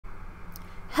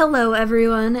Hello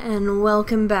everyone and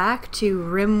welcome back to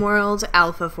Rimworld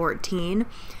Alpha 14.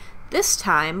 This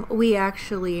time we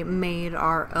actually made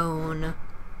our own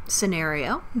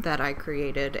scenario that I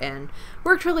created and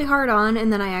worked really hard on,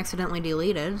 and then I accidentally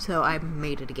deleted, so I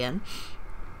made it again.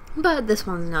 But this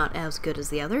one's not as good as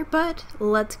the other, but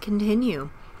let's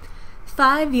continue.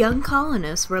 5 young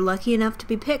colonists were lucky enough to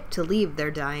be picked to leave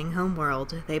their dying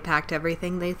homeworld. They packed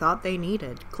everything they thought they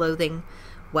needed: clothing,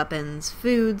 weapons,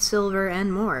 food, silver,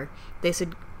 and more. They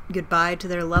said goodbye to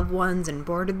their loved ones and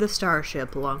boarded the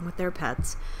starship along with their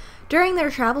pets. During their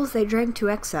travels, they drank to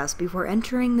excess before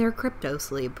entering their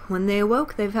crypto-sleep. When they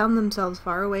awoke, they found themselves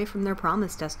far away from their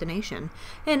promised destination,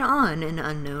 and on an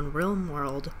unknown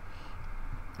Rimworld.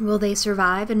 Will they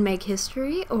survive and make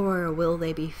history, or will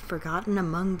they be forgotten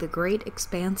among the great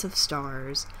expanse of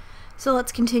stars? So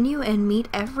let's continue and meet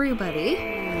everybody.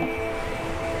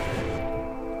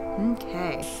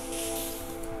 Okay.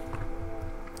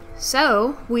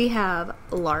 So, we have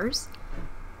Lars.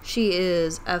 She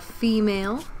is a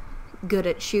female, good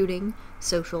at shooting,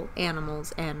 social,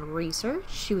 animals, and research.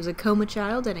 She was a coma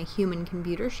child and a human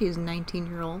computer. She is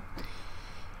 19-year-old.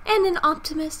 And an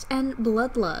optimist and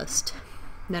bloodlust.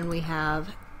 Then we have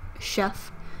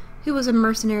Chef, who was a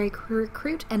mercenary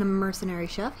recruit and a mercenary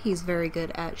chef. He's very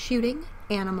good at shooting,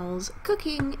 animals,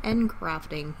 cooking, and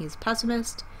crafting. He's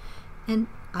pessimist and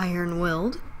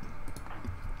iron-willed.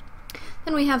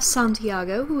 Then we have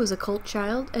Santiago, who is a cult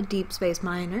child, a deep space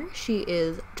miner. She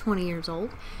is 20 years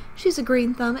old. She's a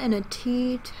green thumb and a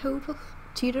teetotaler?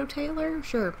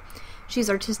 Sure. She's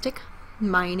artistic,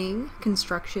 mining,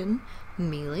 construction,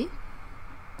 melee.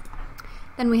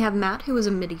 Then we have Matt, who is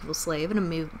a medieval slave and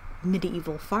a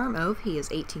medieval farm oaf. He is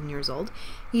 18 years old.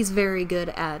 He's very good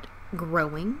at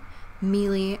growing,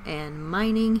 melee, and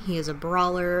mining. He is a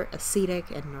brawler, ascetic,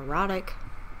 and neurotic.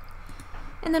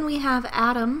 And then we have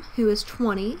Adam, who is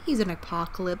 20. He's an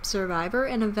apocalypse survivor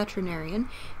and a veterinarian.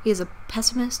 He is a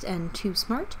pessimist and too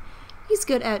smart. He's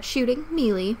good at shooting,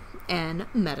 melee, and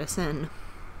medicine.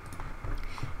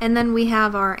 And then we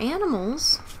have our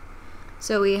animals.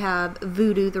 So we have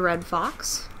Voodoo the red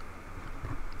fox.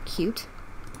 Cute.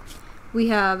 We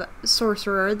have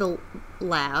Sorcerer the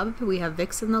lab. We have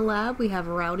Vixen the lab. We have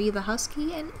Rowdy the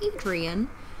husky, and Adrian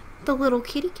the little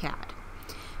kitty cat.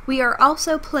 We are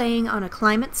also playing on a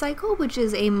climate cycle, which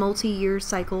is a multi-year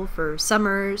cycle for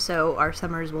summer, so our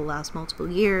summers will last multiple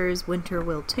years, winter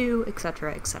will too,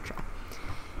 etc., etc.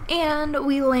 And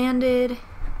we landed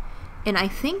in, I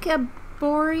think, a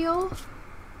boreal?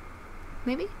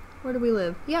 Maybe? Where do we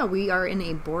live? Yeah, we are in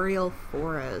a boreal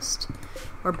forest.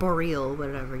 Or boreal,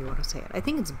 whatever you want to say it. I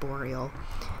think it's boreal.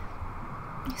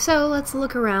 So let's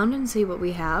look around and see what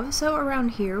we have. So around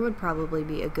here would probably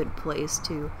be a good place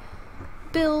to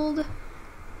build.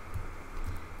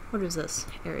 What is this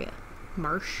area?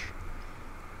 Marsh?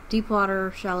 Deep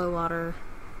water, shallow water.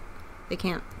 They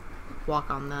can't walk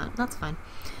on that. That's fine.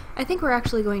 I think we're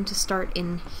actually going to start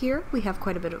in here. We have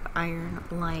quite a bit of iron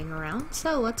lying around,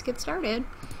 so let's get started.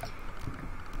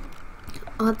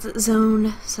 Let's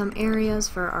zone some areas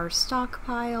for our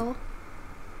stockpile.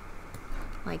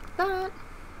 Like that.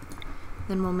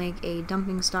 Then we'll make a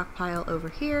dumping stockpile over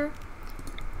here.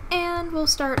 And we'll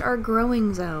start our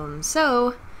growing zone.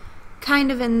 So,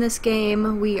 kind of in this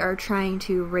game, we are trying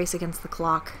to race against the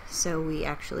clock, so we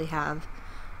actually have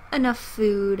enough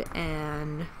food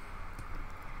and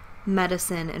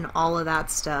medicine and all of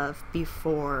that stuff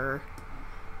before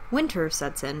winter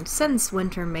sets in, since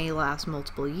winter may last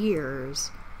multiple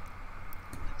years.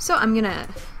 So I'm gonna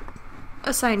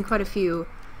assign quite a few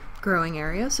growing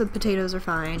areas. So potatoes are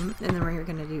fine, and then we're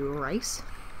gonna do rice.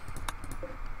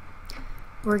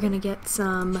 We're gonna get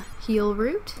some heel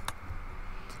root.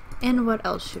 And what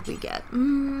else should we get?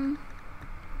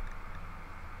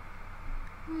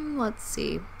 Let's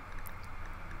see.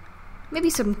 Maybe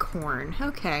some corn.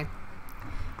 Okay.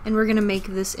 And we're gonna make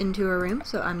this into a room,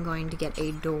 so I'm going to get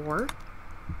a door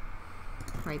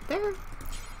right there.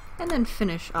 And then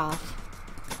finish off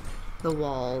the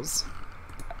walls.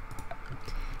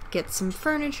 Get some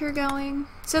furniture going.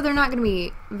 So they're not gonna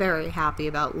be very happy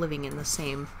about living in the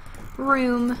same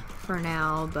room for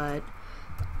now, but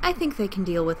I think they can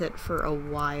deal with it for a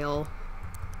while.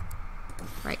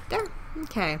 Right there.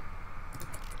 Okay.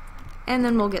 And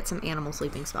then we'll get some animal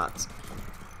sleeping spots.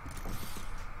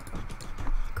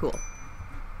 Cool.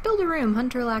 Build a room.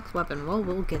 Hunter lacks weapon. Well,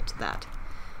 we'll get to that.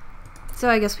 So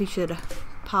I guess we should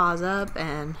pause up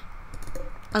and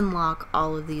unlock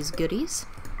all of these goodies.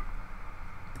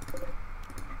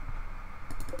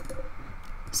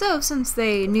 So, since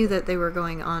they knew that they were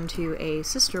going on to a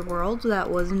sister world that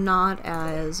was not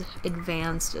as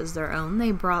advanced as their own,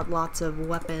 they brought lots of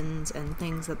weapons and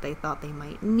things that they thought they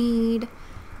might need.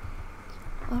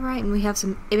 Alright, and we have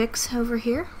some Ibex over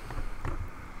here.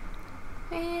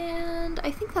 And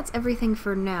I think that's everything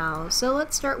for now. So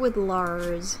let's start with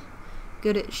Lars.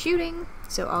 Good at shooting,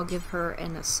 so I'll give her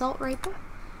an assault rifle.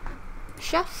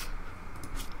 Chef.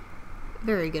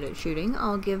 Very good at shooting.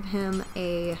 I'll give him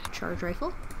a charge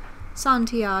rifle.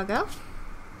 Santiago.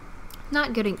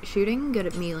 Not good at shooting, good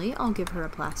at melee. I'll give her a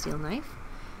plasteel knife.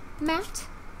 Matt.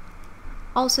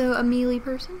 Also a melee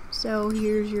person, so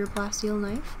here's your plasteel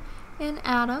knife. And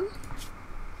Adam.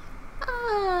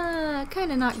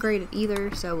 Kinda not great at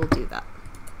either, so we'll do that.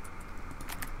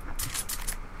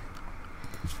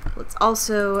 Let's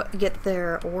also get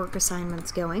their work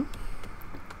assignments going.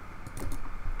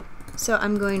 So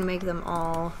I'm going to make them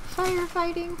all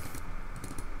firefighting.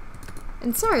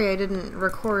 And sorry I didn't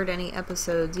record any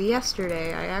episodes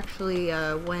yesterday. I actually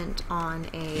went on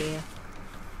a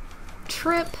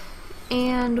trip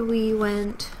and we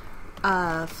went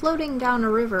floating down a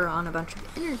river on a bunch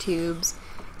of inner tubes,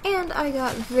 and I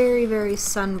got very, very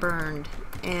sunburned,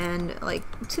 and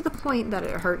like to the point that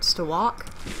it hurts to walk.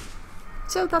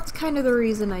 So that's kind of the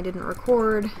reason I didn't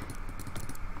record.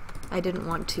 I didn't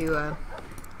want to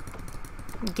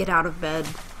get out of bed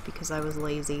because I was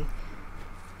lazy.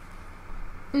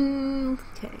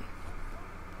 Okay.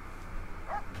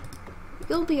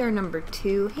 You'll be our number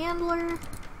 2 handler.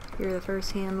 You're the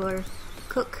first handler.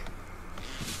 Cook.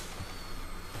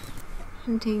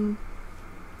 Hunting.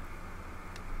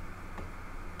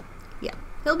 Yeah,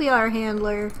 he'll be our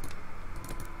handler.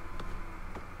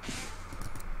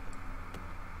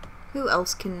 Who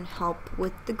else can help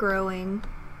with the growing?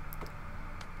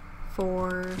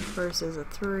 4 versus a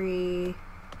 3.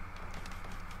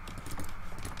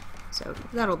 So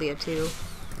that'll be a 2.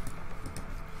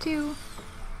 2.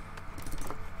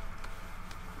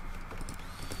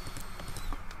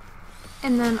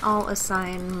 And then I'll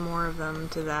assign more of them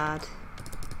to that.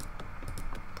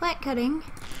 Plant cutting,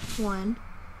 1.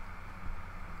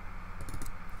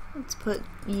 Let's put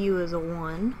you as a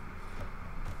 1.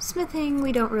 Smithing,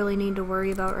 we don't really need to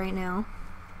worry about right now.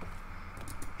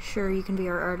 Sure, you can be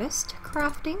our artist.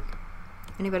 Crafting.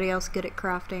 Anybody else good at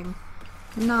crafting?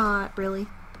 Not really.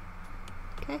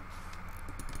 Okay.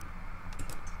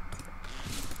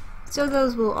 So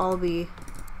those will all be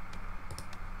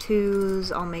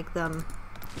 2s. I'll make them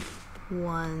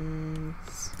 1s.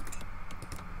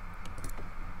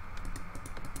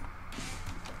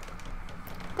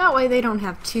 That way they don't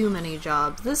have too many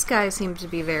jobs. This guy seems to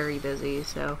be very busy,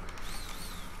 so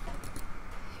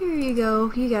here you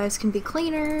go. You guys can be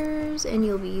cleaners and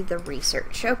you'll be the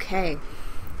research. Okay.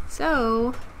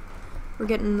 So we're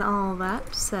getting all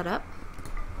that set up.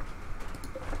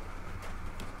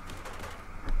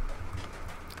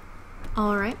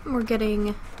 Alright, we're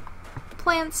getting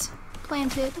plants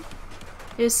planted.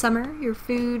 It is summer. Your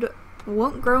food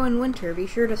won't grow in winter. Be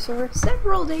sure to store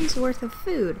several days worth of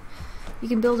food. You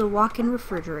can build a walk-in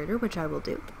refrigerator, which I will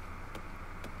do.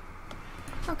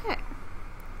 Okay.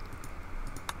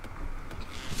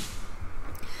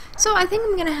 So I think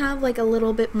I'm gonna have like a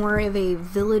little bit more of a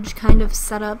village kind of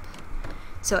setup.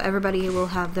 So everybody will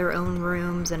have their own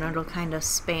rooms and it'll kind of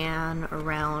span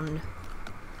around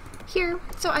here.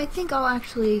 So I think I'll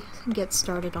actually get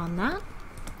started on that.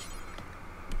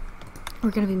 We're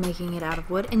gonna be making it out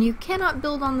of wood, and you cannot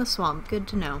build on the swamp. Good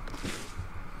to know.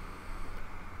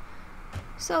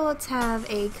 So let's have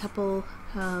a couple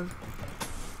of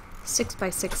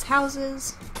 6x6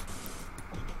 houses.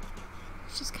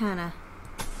 It's just kind of,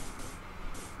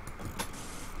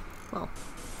 well,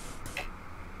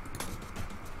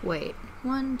 wait,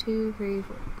 1, 2, 3,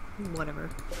 4, whatever.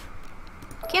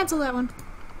 Cancel that one.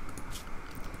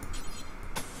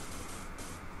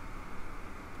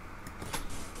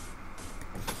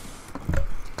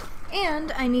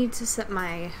 And I need to set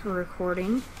my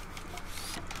recording.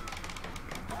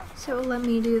 So let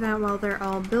me do that while they're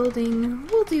all building.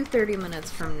 We'll do 30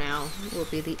 minutes from now. Will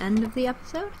be the end of the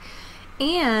episode.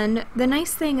 And the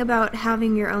nice thing about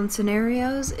having your own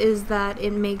scenarios is that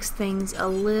it makes things a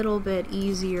little bit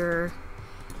easier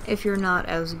if you're not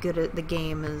as good at the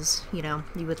game as, you know,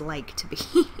 you would like to be.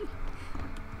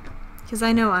 Because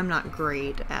I know I'm not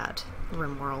great at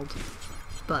Rimworld,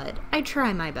 but I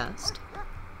try my best.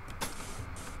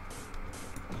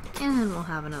 And then we'll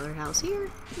have another house here.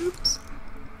 Oops.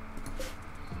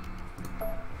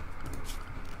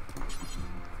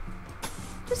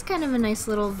 Just kind of a nice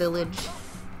little village.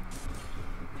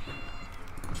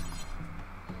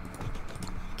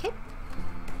 Okay.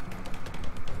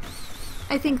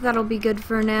 I think that'll be good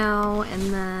for now,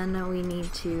 and then we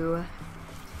need to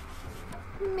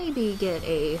maybe get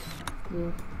a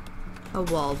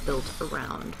wall built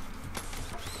around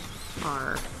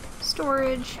our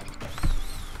storage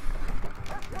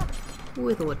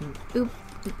with a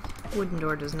wooden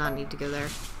door does not need to go there.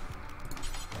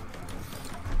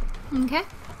 Okay.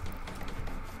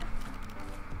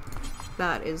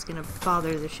 That is gonna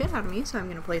bother the shit out of me, so I'm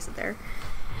gonna place it there.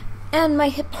 And my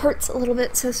hip hurts a little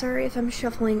bit, so sorry if I'm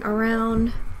shuffling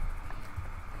around.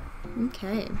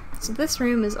 Okay, so this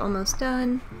room is almost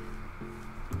done.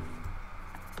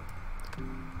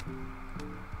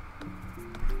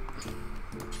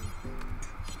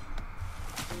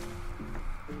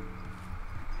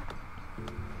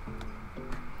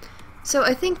 So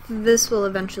I think this will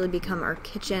eventually become our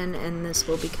kitchen, and this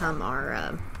will become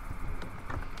our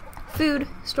food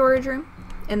storage room,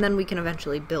 and then we can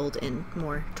eventually build in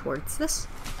more towards this.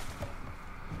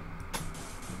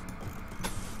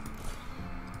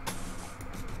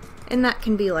 And that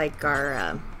can be like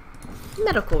our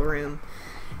medical room.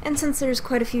 And since there's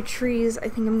quite a few trees, I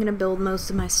think I'm going to build most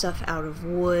of my stuff out of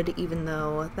wood, even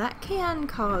though that can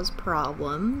cause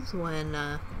problems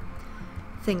when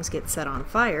things get set on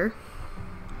fire.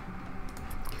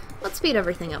 Let's speed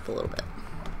everything up a little bit.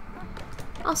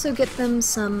 Also get them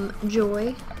some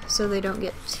joy so they don't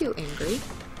get too angry.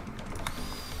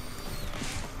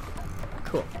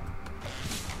 Cool.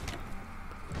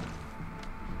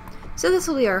 So this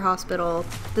will be our hospital,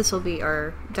 this will be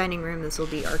our dining room, this will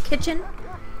be our kitchen.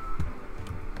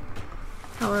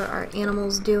 How are our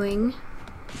animals doing?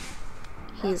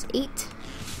 He is 8.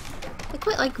 I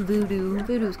quite like Voodoo.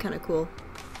 Voodoo's kind of cool.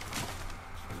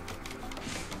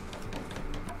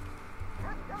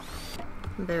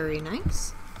 Very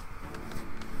nice.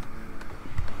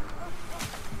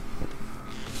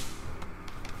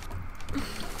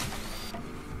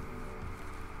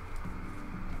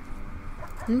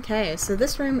 Okay, so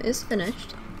this room is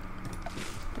finished.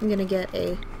 I'm gonna get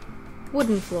a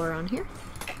wooden floor on here.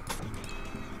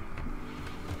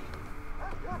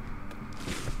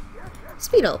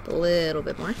 Speed up a little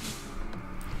bit more.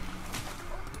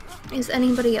 Is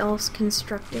anybody else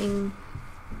constructing?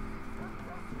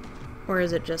 Or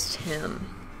is it just him?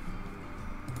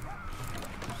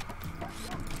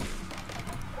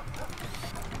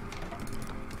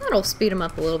 That'll speed him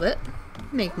up a little bit.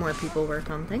 Make more people work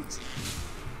on things.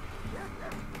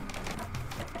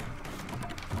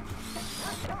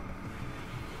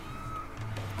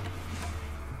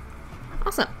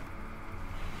 Awesome.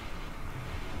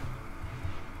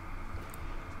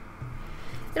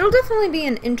 It'll definitely be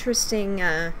an interesting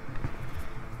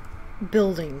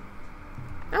building.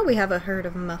 Oh, we have a herd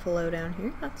of buffalo down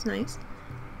here. That's nice.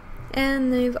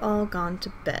 And they've all gone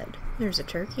to bed. There's a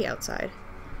turkey outside.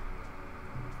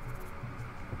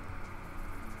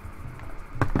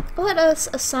 Let us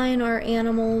assign our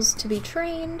animals to be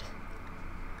trained,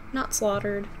 not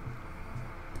slaughtered.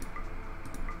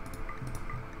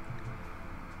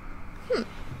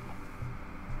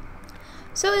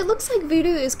 So it looks like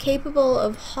Voodoo is capable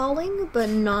of hauling, but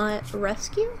not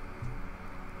rescue?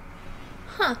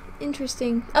 Huh,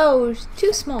 interesting. Oh,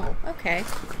 too small. Okay,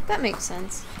 that makes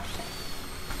sense.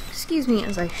 Excuse me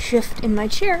as I shift in my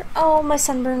chair. Oh, my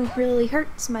sunburn really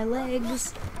hurts my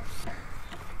legs.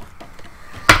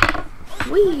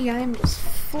 Whee, I'm just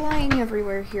flying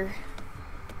everywhere here.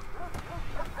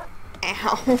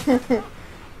 Ow.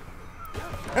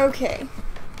 Okay.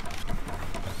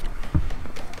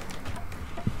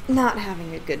 Not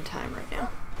having a good time right now.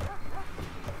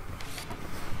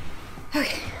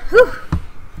 Okay, whew.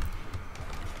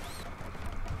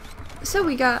 So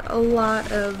we got a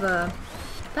lot of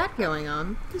that going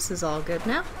on. This is all good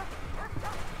now.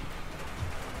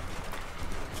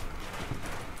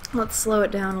 Let's slow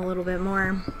it down a little bit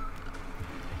more.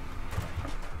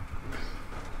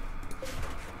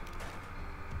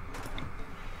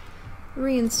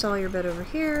 Reinstall your bed over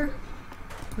here.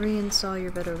 Reinstall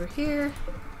your bed over here.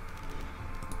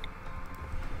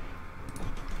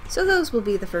 So those will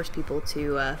be the first people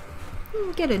to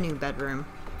get a new bedroom.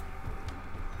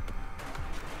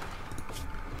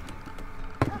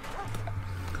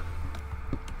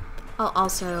 I'll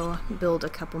also build a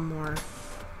couple more.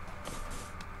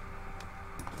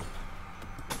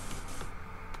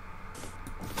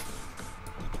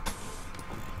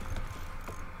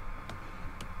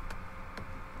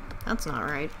 That's not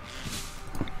right.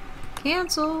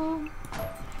 Cancel!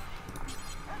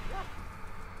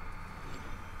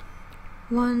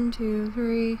 1, 2,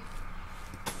 3.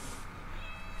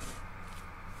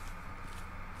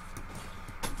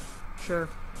 Sure.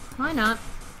 Why not?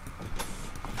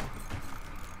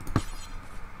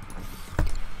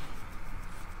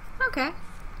 Okay.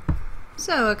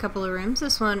 So, a couple of rooms.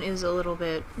 This one is a little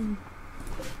bit...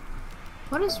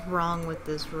 What is wrong with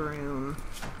this room?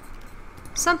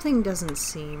 Something doesn't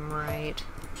seem right.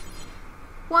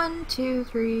 1, 2,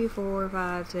 3, 4,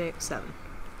 5, 6, 7.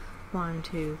 1,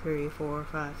 2, 3, 4,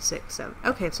 5, 6, 7.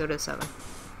 Okay, so it is 7.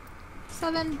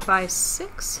 7 by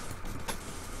 6?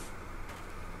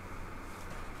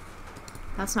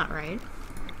 That's not right.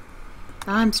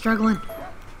 I'm struggling.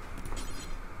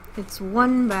 It's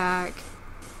 1 back,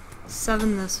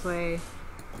 7 this way,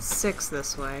 6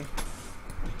 this way.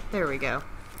 There we go.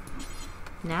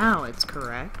 Now it's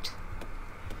correct.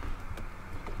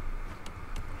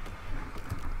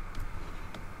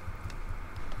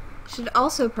 Should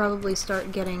also probably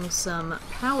start getting some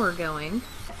power going.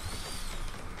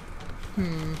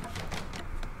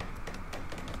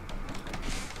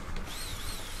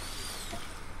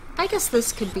 I guess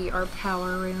this could be our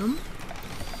power room.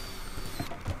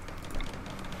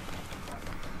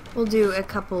 We'll do a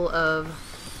couple of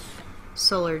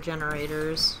solar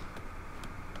generators.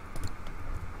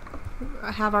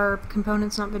 Have our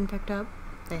components not been picked up?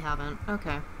 They haven't.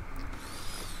 Okay.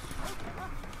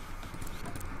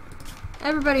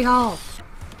 Everybody haul!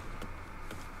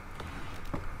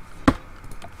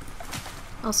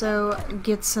 Also,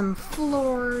 get some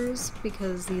floors,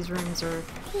 because these rooms are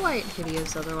quite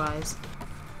hideous otherwise.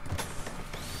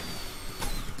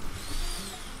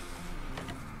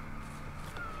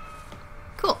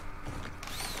 Cool.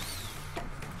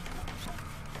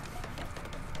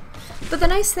 But the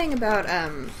nice thing about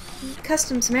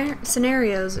custom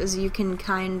scenarios is you can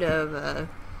kind of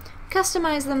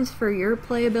customize them for your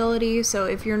playability, so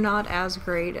if you're not as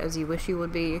great as you wish you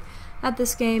would be at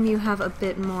this game, you have a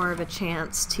bit more of a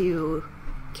chance to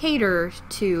cater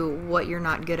to what you're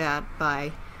not good at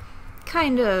by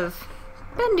kind of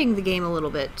bending the game a little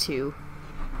bit to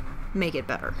make it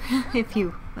better, if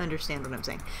you understand what I'm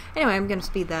saying. Anyway, I'm going to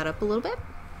speed that up a little bit,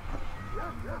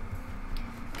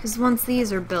 because once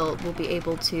these are built, we'll be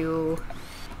able to...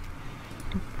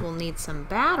 We'll need some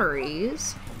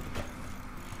batteries,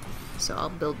 so I'll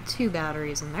build 2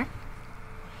 batteries in there.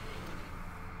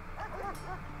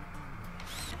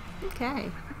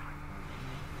 Okay.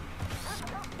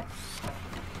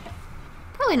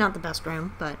 Probably not the best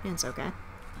room, but it's okay.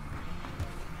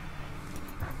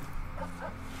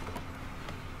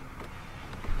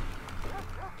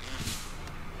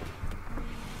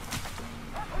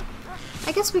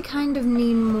 I guess we kind of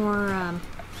need more,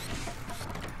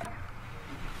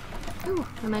 Ooh,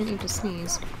 I might need to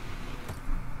sneeze.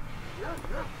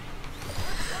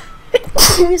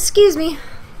 Excuse me.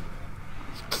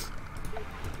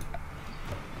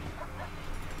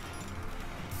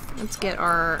 Let's get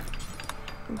our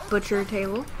butcher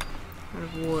table out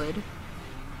of wood.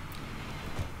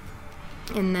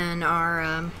 And then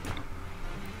our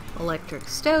electric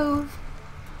stove.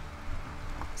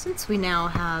 Since we now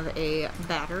have a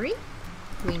battery,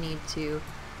 we need to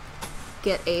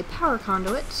get a power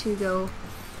conduit to go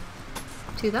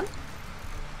to them.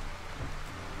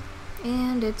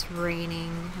 And it's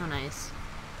raining. How nice.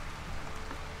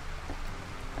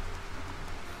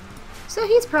 So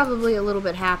he's probably a little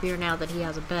bit happier now that he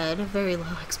has a bed. Very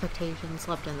low expectations,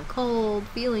 slept in the cold,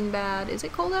 feeling bad. Is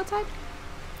it cold outside?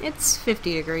 It's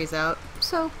 50 degrees out,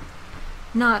 so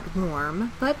not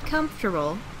warm, but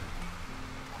comfortable.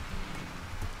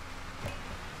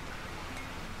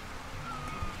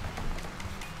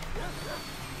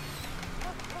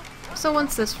 So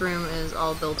once this room is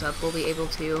all built up, we'll be able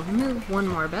to move 1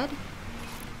 more bed.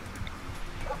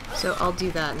 So I'll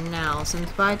do that now,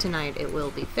 since by tonight it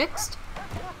will be fixed.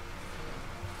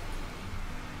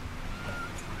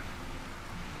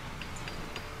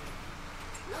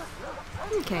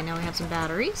 Okay, now we have some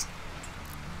batteries.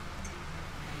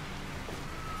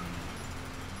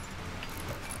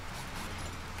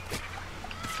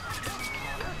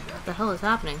 What the hell is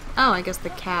happening? Oh, I guess the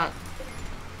cat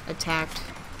attacked.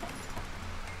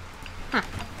 Huh.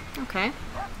 Okay.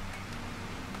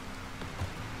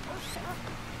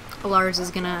 Lars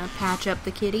is gonna patch up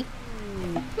the kitty.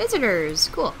 Visitors!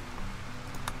 Cool.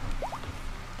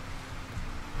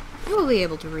 We'll be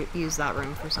able to use that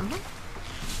room for something.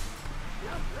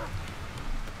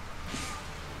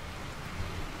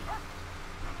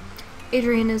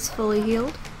 Adrian is fully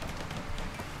healed.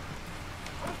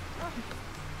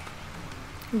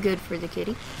 Good for the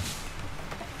kitty.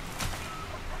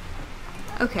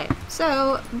 Okay,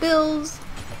 so Bill's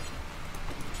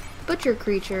butcher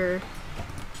creature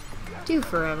do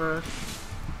forever.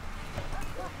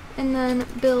 And then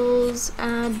Bill's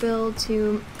add Bill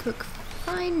to cook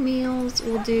fine meals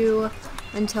will do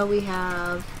until we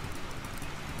have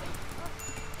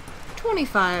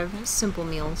 25 simple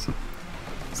meals.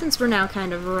 Since we're now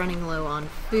kind of running low on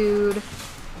food,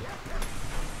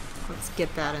 let's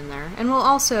get that in there. And we'll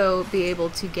also be able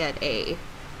to get a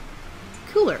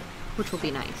cooler, which will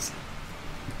be nice.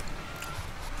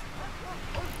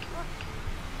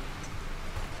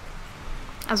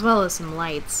 As well as some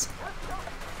lights.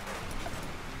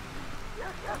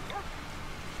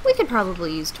 We could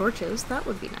probably use torches, that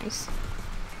would be nice.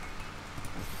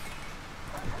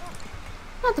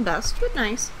 Not the best, but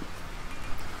nice.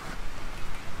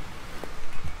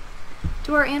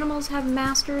 Do our animals have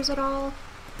masters at all?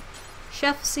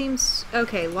 Chef seems...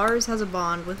 okay, Lars has a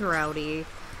bond with Rowdy.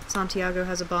 Santiago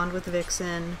has a bond with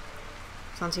Vixen.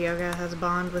 Santiago has a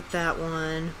bond with that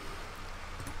one.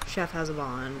 Chef has a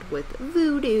bond with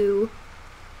Voodoo.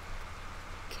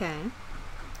 Okay.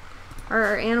 Are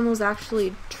our animals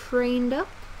actually trained up?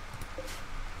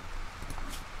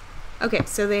 Okay,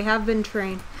 so they have been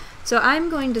trained. So I'm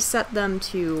going to set them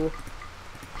to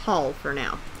haul for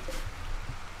now.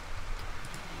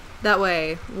 That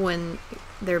way, when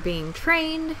they're being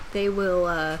trained, they will,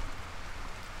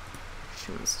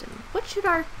 What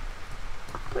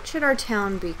should our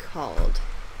town be called?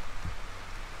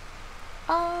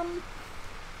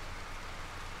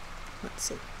 Let's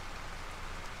see.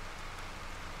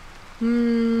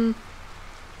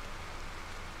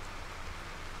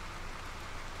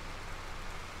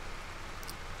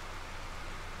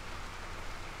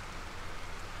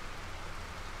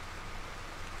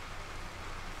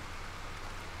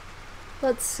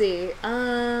 Let's see.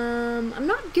 I'm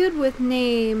not good with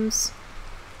names.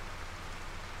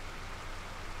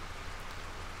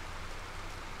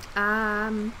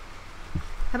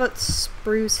 How about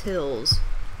Spruce Hills?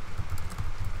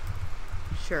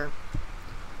 Sure.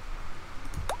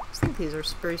 I think these are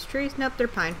spruce trees. Nope, they're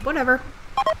pine. Whatever.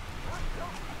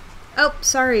 Oh,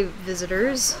 sorry,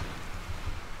 visitors.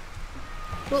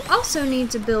 We'll also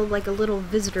need to build like a little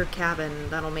visitor cabin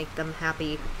that'll make them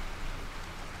happy.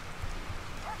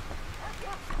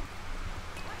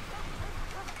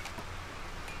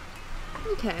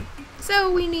 Okay, so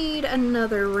we need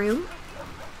another room.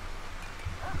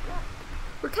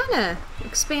 We're kind of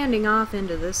expanding off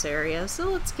into this area, so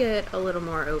let's get a little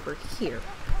more over here.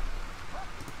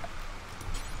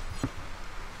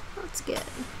 Let's get...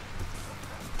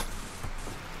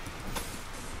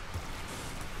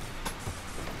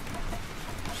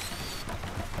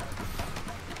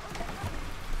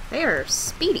 they are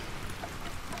speedy.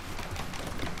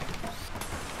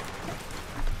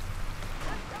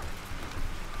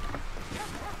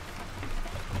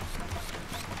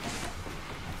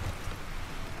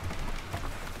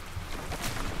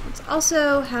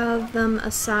 Also have them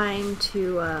assigned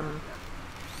to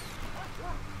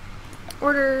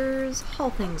orders, haul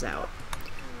things out.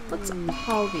 Let's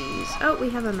haul these. Oh,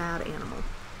 we have a mad animal.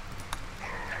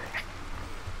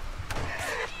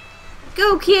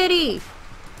 Go, kitty!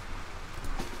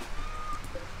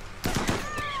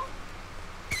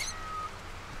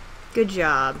 Good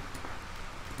job.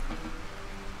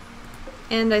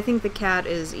 And I think the cat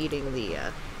is eating the,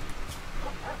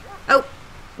 oh!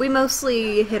 We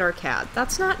mostly hit our cat.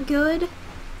 That's not good.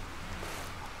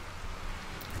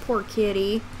 Poor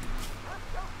kitty.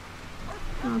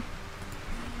 Oh.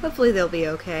 Hopefully they'll be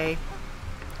okay.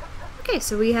 Okay,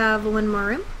 so we have one more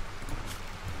room.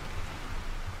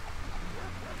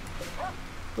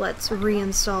 Let's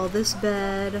reinstall this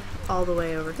bed all the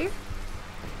way over here.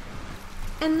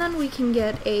 And then we can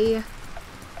get a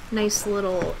nice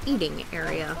little eating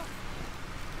area.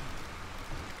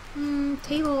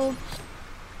 Table.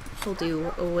 We'll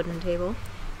do a wooden table.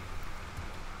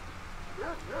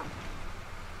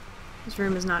 This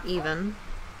room is not even.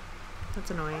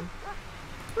 That's annoying.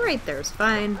 Right there's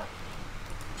fine.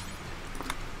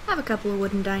 Have a couple of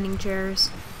wooden dining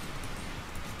chairs.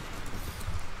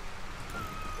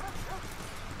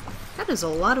 That is a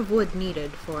lot of wood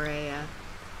needed for a...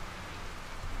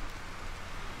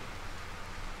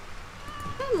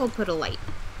 and we'll put a light.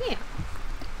 Yeah.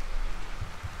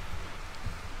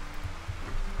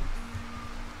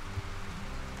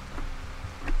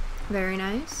 Very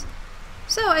nice.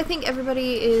 So I think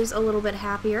everybody is a little bit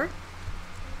happier.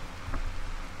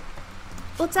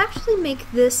 Let's actually make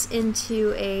this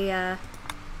into a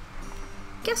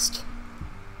guest.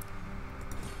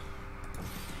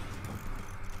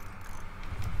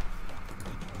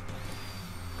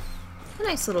 A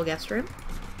nice little guest room.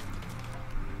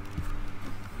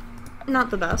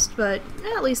 Not the best, but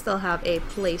at least they'll have a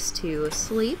place to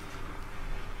sleep.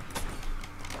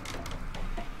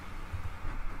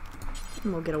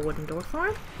 And we'll get a wooden door for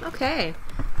him. Okay.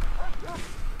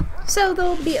 So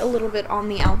they'll be a little bit on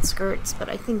the outskirts, but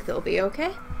I think they'll be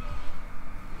okay.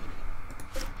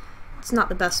 It's not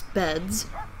the best beds.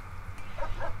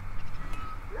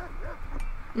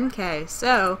 Okay,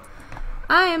 so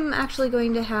I'm actually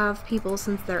going to have people,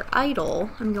 since they're idle,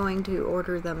 I'm going to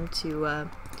order them to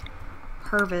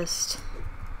harvest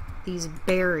these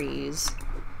berries.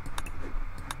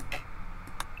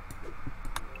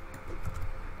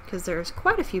 Because there's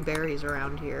quite a few berries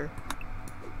around here.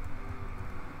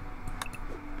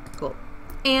 Cool.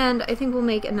 And I think we'll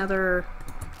make another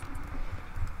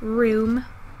room.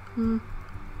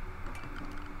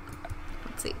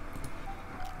 Let's see.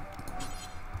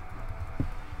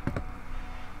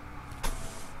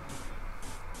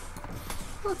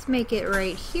 Let's make it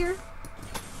right here.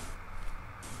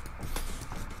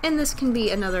 And this can be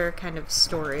another kind of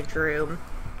storage room.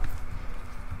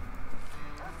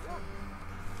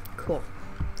 Cool.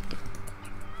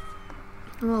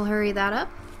 We'll hurry that up.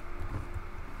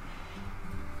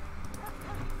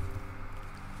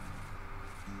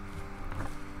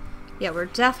 Yeah, we're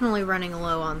definitely running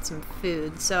low on some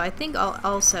food, so I think I'll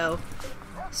also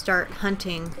start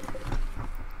hunting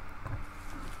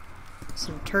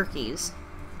some turkeys.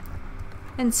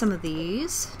 And some of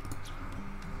these.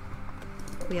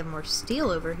 We have more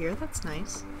steel over here, that's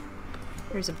nice.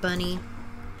 There's a bunny.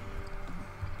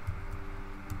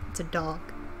 It's a dog.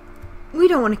 We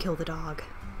don't want to kill the dog.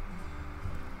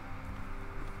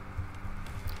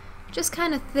 Just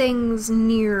kind of things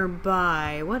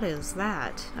nearby. What is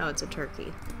that? Oh, it's a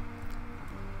turkey.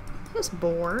 Just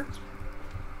boar.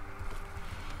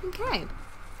 Okay.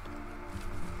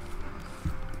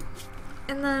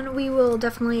 And then we will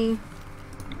definitely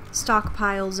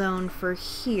stockpile zone for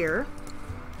here.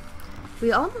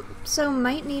 We also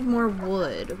might need more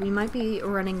wood. We might be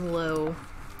running low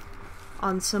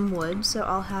on some wood, so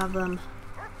I'll have them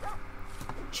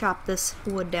chop this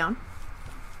wood down.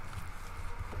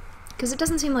 Because it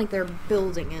doesn't seem like they're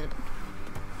building it.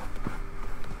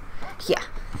 Yeah,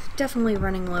 definitely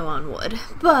running low on wood.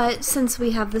 But since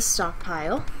we have this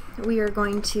stockpile, we are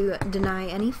going to deny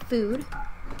any food.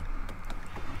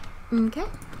 Okay.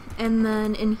 And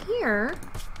then in here,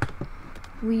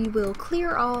 we will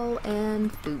clear all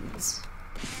and foods.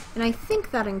 And I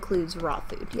think that includes raw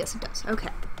food. Yes, it does. Okay.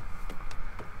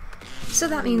 So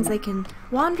that means they can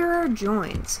Wanderer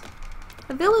joins.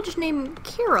 A village named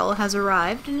Kirill has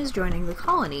arrived and is joining the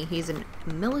colony. He's a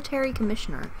military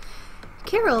commissioner.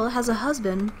 Kirill has a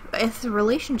husband, a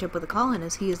relationship with the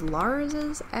colonists. He is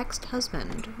Lars's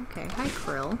ex-husband. Okay, hi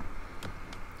Kirill.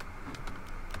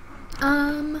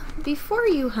 Before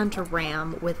you hunt a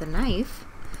ram with a knife,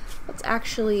 let's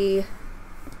actually...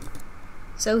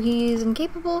 So he's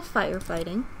incapable of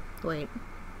firefighting. Wait.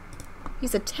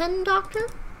 He's a 10 doctor?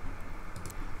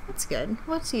 That's good.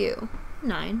 What's you?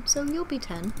 9, so you'll be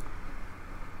 10.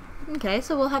 Okay,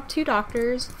 so we'll have 2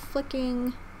 doctors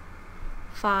flicking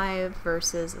 5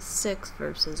 versus a 6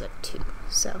 versus a 2.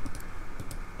 So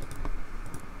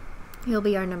he'll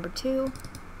be our number 2.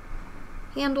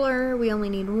 Handler, we only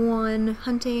need 1.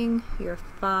 Hunting, you're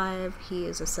 5. He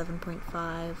is a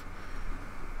 7.5.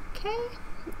 Okay,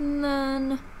 and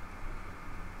then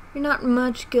you're not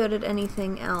much good at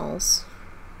anything else.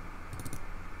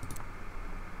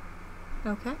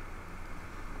 Okay.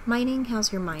 Mining,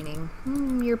 how's your mining?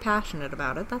 You're passionate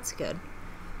about it, that's good.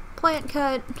 Plant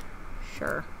cut,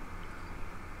 sure.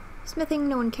 Smithing,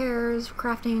 no one cares.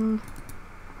 Crafting,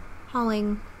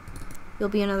 hauling, you'll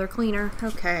be another cleaner.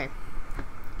 Okay.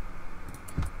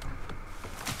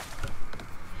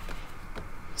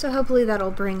 So hopefully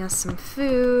that'll bring us some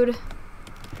food.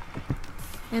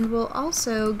 And we'll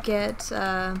also get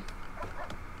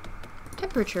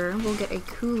temperature. We'll get a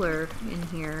cooler in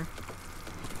here.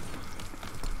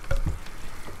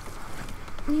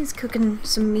 He's cooking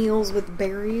some meals with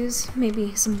berries.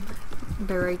 Maybe some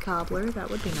berry cobbler. That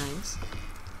would be nice.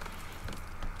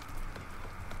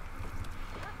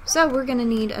 So we're gonna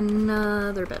need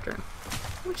another bedroom,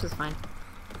 which is fine.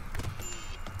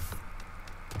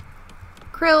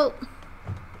 Krill!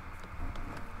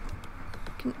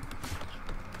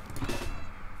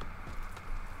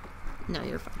 No,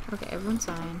 you're fine. Okay, everyone's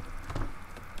fine.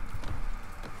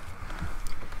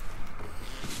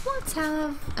 Let's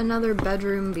have another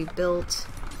bedroom be built.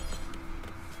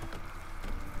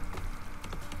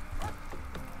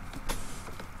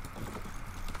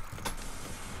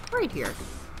 Right here.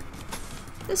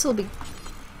 This will be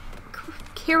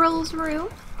Kirill's room.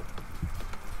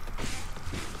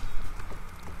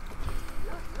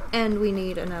 And we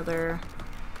need another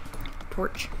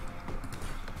torch.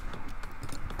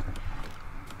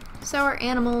 So our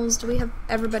animals, do we have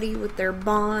everybody with their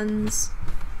bonds?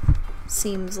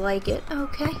 Seems like it.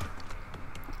 Okay.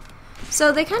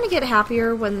 So they kind of get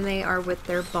happier when they are with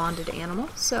their bonded animal.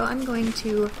 So I'm going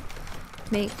to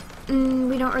make...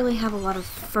 we don't really have a lot of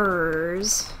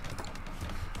furs.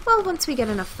 Well, once we get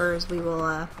enough furs, we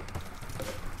will,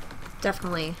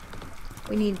 definitely...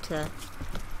 We need to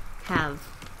have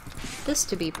this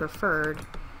to be preferred.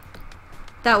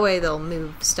 That way they'll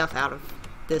move stuff out of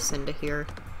this into here.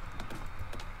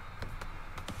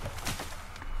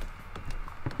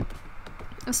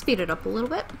 I'll speed it up a little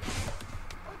bit.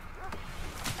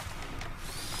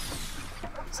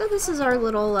 So this is our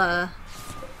little,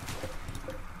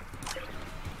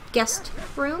 guest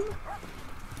room.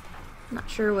 Not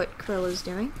sure what Krill is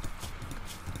doing.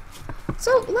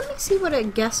 So let me see what a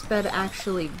guest bed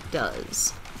actually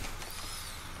does.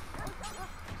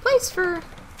 Place for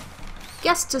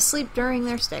guests to sleep during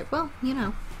their stay. Well, you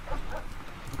know.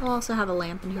 We'll also have a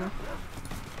lamp in here.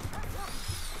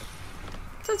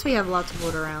 Since we have lots of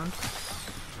wood around.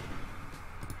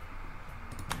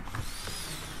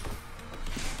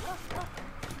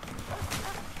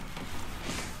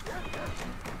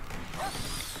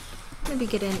 Maybe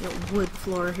get in a wood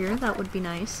floor here, that would be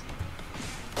nice.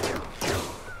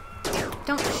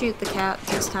 Don't shoot the cat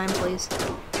this time, please.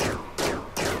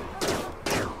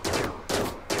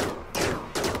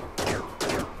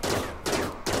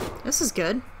 This is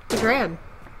good. Good grab.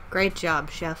 Great job,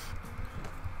 chef.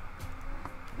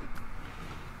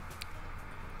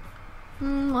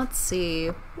 Let's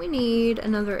see. We need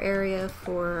another area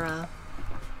for,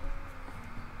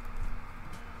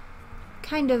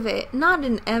 kind of a, not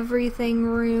an everything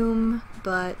room,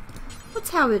 but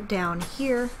let's have it down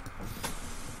here.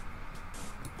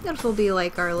 This will be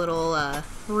like our little,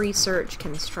 research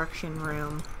construction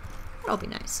room. That'll be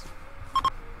nice.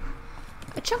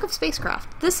 A chunk of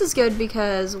spacecraft. This is good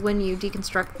because when you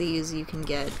deconstruct these, you can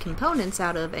get components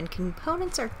out of, and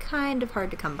components are kind of hard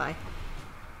to come by.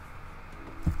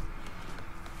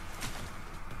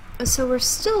 So we're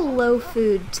still low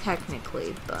food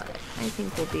technically, but I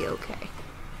think we'll be okay.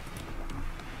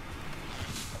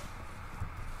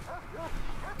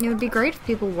 It would be great if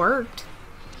people worked.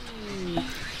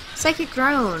 Psychic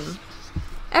drone.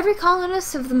 Every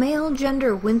colonist of the male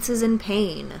gender winces in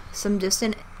pain. Some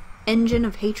distant engine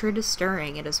of hatred is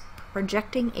stirring. It is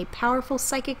projecting a powerful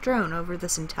psychic drone over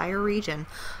this entire region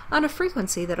on a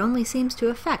frequency that only seems to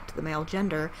affect the male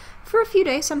gender. For a few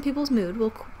days, some people's mood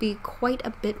will be quite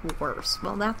a bit worse.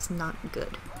 Well, that's not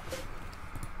good.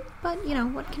 But, you know,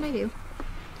 what can I do?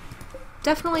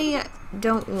 Definitely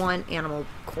don't want animal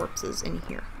corpses in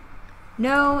here.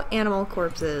 No animal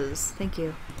corpses. Thank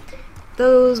you.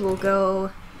 Those will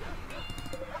go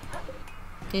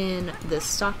in this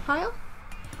stockpile.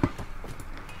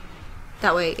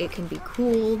 That way it can be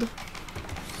cooled.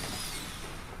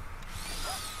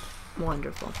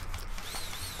 Wonderful.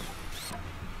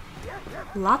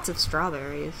 Lots of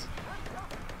strawberries.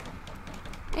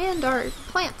 And our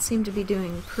plants seem to be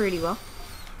doing pretty well.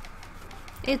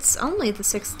 It's only the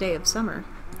 6th day of summer.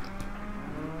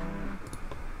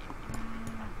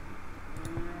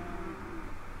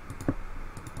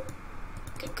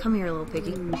 Come here, little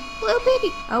piggy. Little piggy!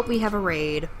 Oh, we have a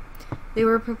raid. They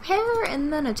were prepare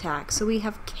and then attack, so we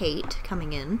have Kate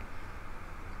coming in.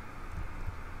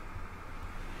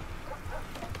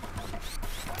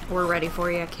 We're ready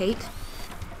for you, Kate.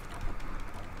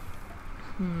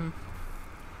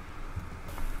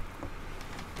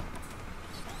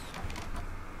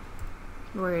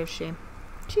 Where is she?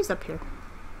 She's up here.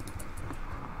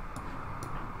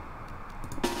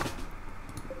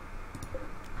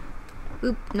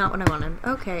 Oop, not what I wanted.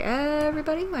 Okay,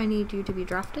 everybody, I need you to be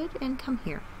drafted and come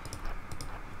here.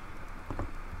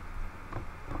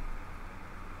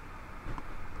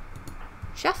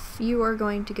 Chef, you are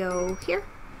going to go here.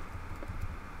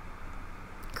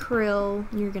 Krill,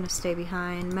 you're gonna stay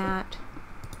behind. Matt,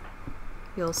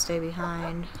 you'll stay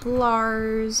behind.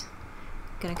 Lars,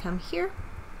 gonna come here.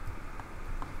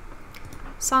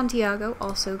 Santiago,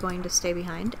 also going to stay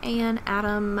behind. And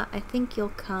Adam, I think you'll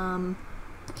come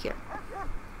here.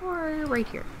 Or right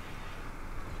here.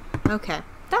 Okay.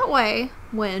 That way,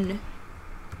 when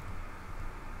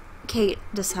Kate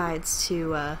decides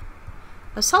to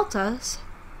assault us,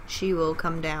 she will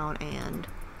come down and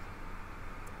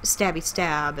stabby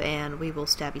stab, and we will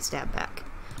stabby stab back.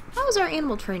 How is our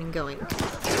animal training going?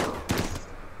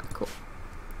 Cool.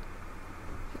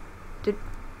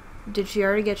 Did she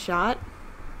already get shot?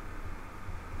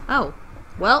 Oh.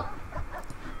 Well.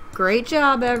 Great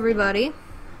job, everybody.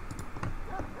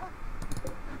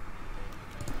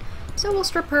 So we'll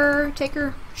strip her, take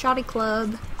her shoddy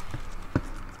club.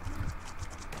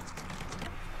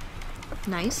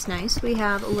 Nice, nice. We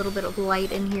have a little bit of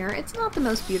light in here. It's not the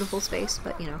most beautiful space,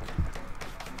 but you know.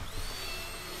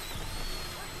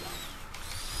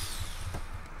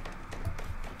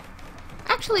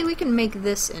 Actually, we can make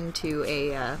this into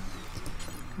a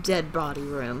dead body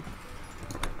room.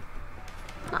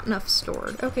 Not enough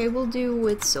stored. Okay, we'll do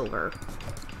with silver.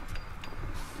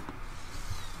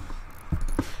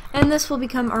 And this will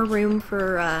become our room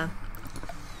for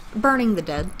burning the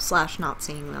dead / not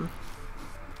seeing them.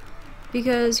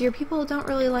 Because your people don't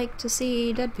really like to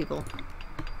see dead people.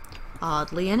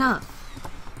 Oddly enough.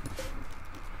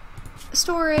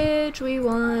 Storage, we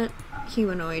want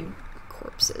humanoid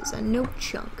corpses and no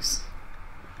chunks.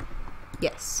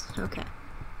 Yes, okay.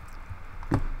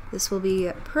 This will be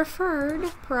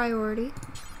preferred priority.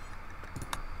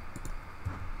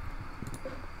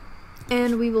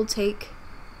 And we will take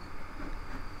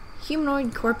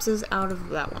humanoid corpses out of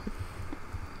that one.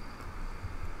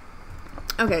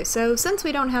 Okay, so since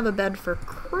we don't have a bed for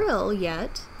Krill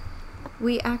yet,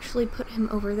 we actually put him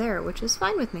over there, which is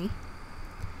fine with me.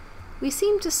 We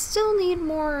seem to still need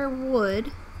more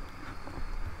wood,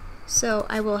 so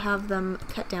I will have them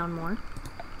cut down more.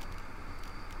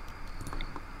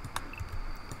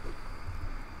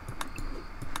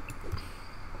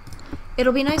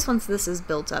 It'll be nice once this is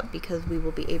built up because we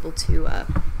will be able to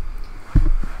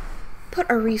put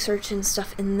our research and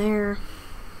stuff in there.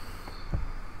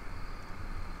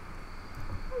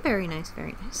 Very nice,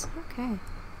 very nice. Okay. I'm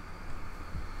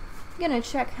gonna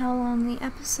check how long the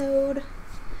episode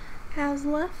has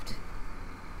left.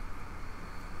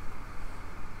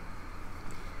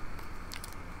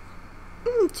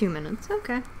 Mm, 2 minutes,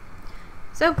 okay.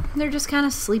 So, they're just kind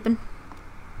of sleeping.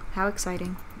 How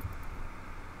exciting.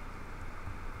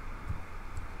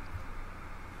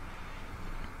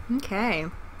 Okay.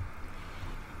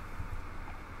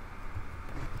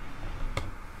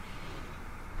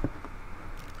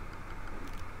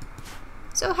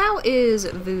 So how is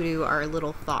Voodoo, our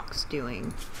little fox,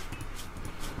 doing?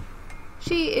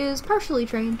 She is partially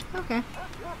trained. Okay.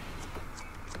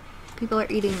 People are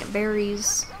eating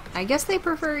berries. I guess they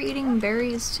prefer eating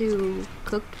berries to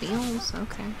cooked meals.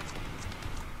 Okay.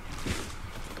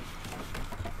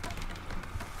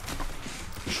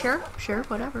 Sure, sure,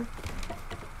 whatever.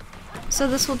 So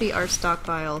this will be our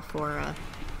stockpile for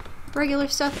regular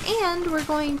stuff, and we're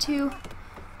going to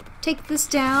take this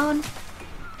down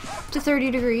to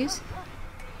 30 degrees.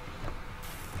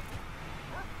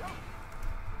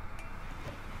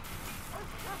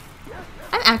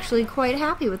 I'm actually quite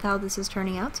happy with how this is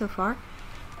turning out so far.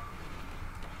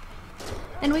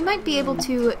 And we might be able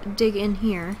to dig in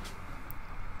here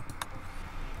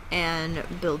and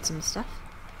build some stuff.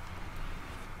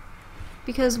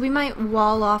 Because we might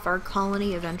wall off our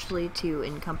colony eventually to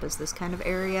encompass this kind of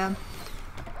area.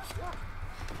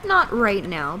 Not right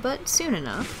now, but soon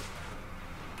enough.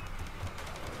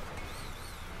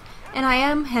 And I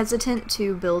am hesitant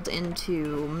to build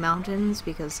into mountains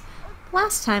because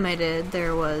last time I did,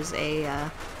 there was a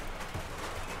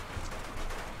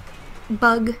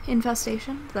bug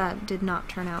infestation that did not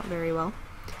turn out very well.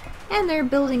 And they're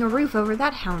building a roof over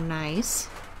that. How nice.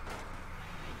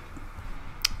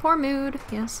 Poor mood.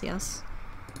 Yes, yes.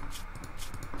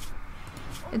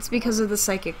 It's because of the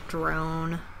psychic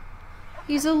drone.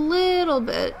 He's a little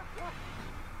bit...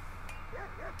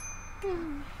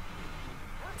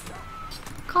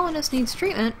 Colonist needs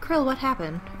treatment. Krill, what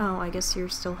happened? Oh, I guess you're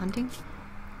still hunting?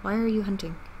 Why are you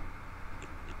hunting?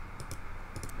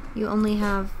 You only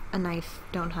have a knife.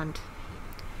 Don't hunt.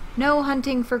 No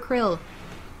hunting for Krill.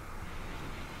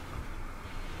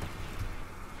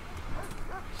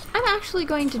 I'm actually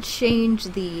going to change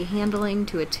the handling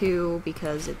to a 2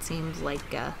 because it seems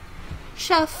like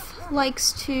Chef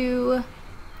likes to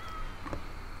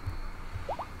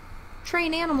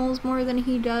train animals more than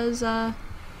he does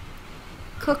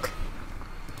cook,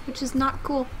 which is not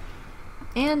cool.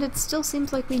 And it still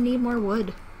seems like we need more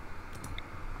wood.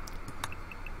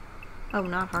 Oh,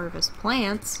 not harvest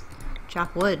plants.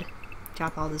 Chop wood.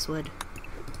 Chop all this wood.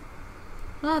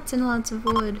 Lots and lots of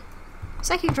wood.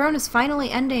 Psychic drone is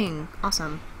finally ending.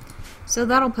 Awesome. So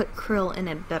that'll put Krill in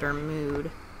a better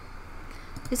mood.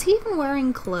 Is he even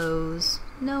wearing clothes?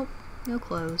 Nope, no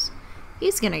clothes.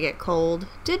 He's gonna get cold.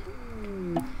 Did...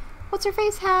 What's her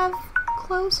face have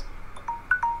clothes?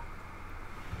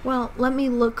 Well, let me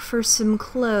look for some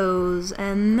clothes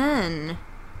and then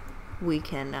we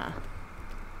can,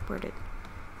 where did...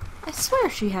 I swear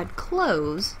she had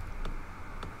clothes.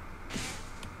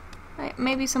 Right,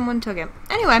 maybe someone took it.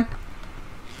 Anyway.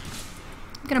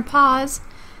 I'm gonna pause,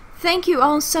 Thank you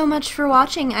all so much for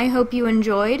watching. I hope you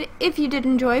enjoyed. If you did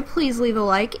enjoy, please leave a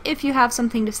like. If you have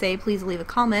something to say, please leave a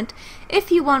comment.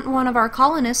 If you want one of our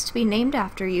colonists to be named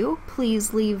after you,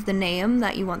 please leave the name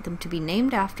that you want them to be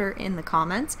named after in the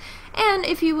comments. And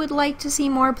if you would like to see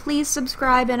more, please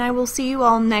subscribe, and I will see you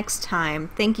all next time.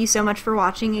 Thank you so much for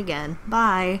watching again.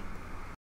 Bye!